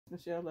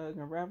Michelle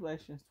Logan,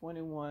 Revelations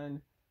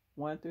 21,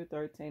 1 through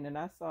 13. And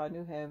I saw a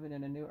new heaven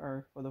and a new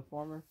earth, for the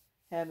former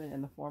heaven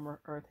and the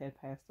former earth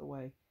had passed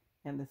away,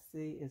 and the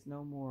sea is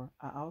no more.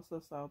 I also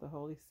saw the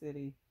holy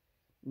city,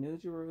 New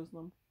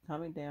Jerusalem,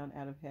 coming down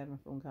out of heaven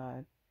from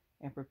God,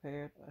 and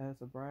prepared as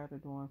a bride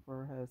adorned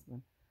for her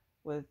husband.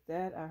 With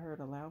that I heard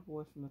a loud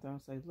voice from the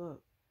throne say,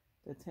 Look,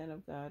 the tent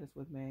of God is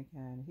with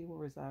mankind. He will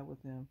reside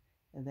with them,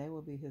 and they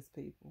will be his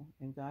people,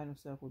 and God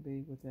himself will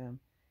be with them.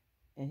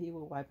 And he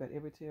will wipe out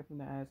every tear from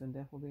their eyes, and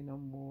death will be no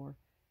more.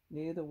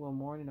 Neither will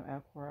mourning nor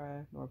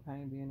outcry nor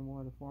pain be any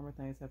more. The former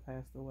things have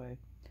passed away.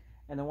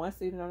 And the one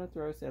seated on the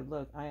throne said,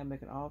 Look, I am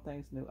making all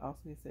things new. Also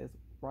he says,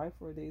 Write,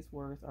 for these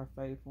words are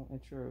faithful and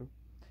true.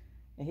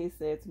 And he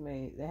said to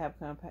me, They have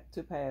come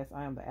to pass.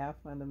 I am the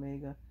Alpha and the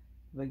Omega,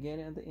 the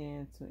beginning and the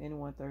end. To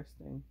anyone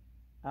thirsting,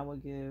 I will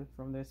give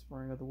from their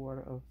spring of the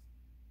water of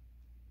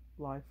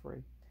life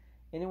free.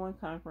 Anyone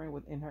conquering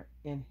will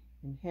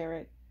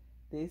inherit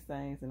these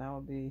things, and I will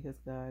be his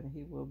God, and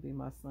he will be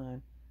my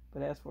son.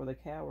 But as for the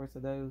cowards,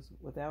 of those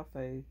without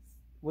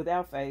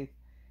faith,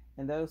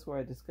 and those who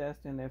are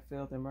disgusting in their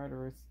filth, and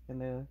murderers,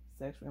 and their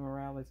sexual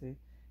immorality,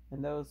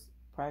 and those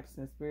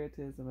practicing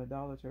spiritism,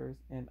 idolaters,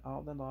 and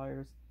all the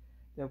liars,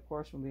 their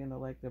portion will be in the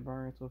lake that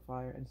burns with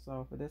fire and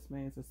sulfur. This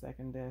means the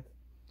second death.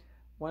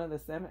 One of the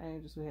seven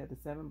angels who had the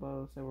seven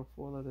bowls that were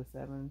full of the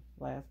seven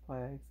last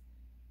plagues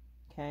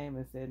came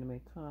and said to me,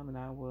 Come, and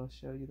I will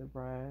show you the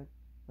bride,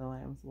 the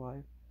Lamb's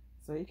wife.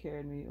 So he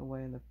carried me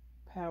away in the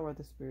power of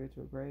the Spirit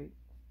to a great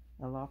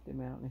and lofty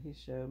mountain, and he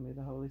showed me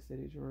the holy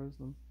city,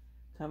 Jerusalem,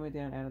 coming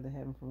down out of the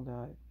heaven from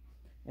God.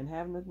 And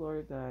having the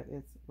glory of God,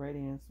 its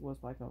radiance was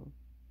like a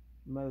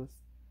most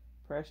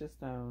precious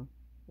stone,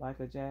 like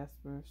a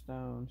jasper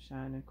stone,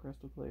 shining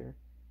crystal clear.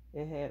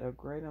 It had a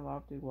great and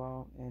lofty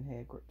wall, and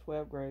had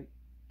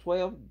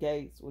 12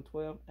 gates with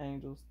 12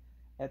 angels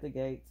at the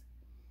gates.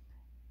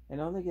 And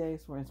on the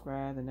gates were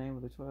inscribed the name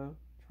of the 12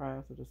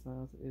 tribes of the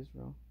sons of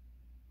Israel.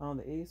 On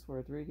the east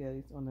were 3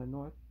 gates, on the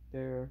north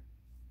there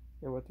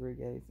were 3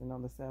 gates, and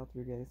on the south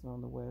 3 gates, and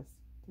on the west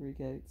 3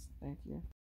 gates. Thank you.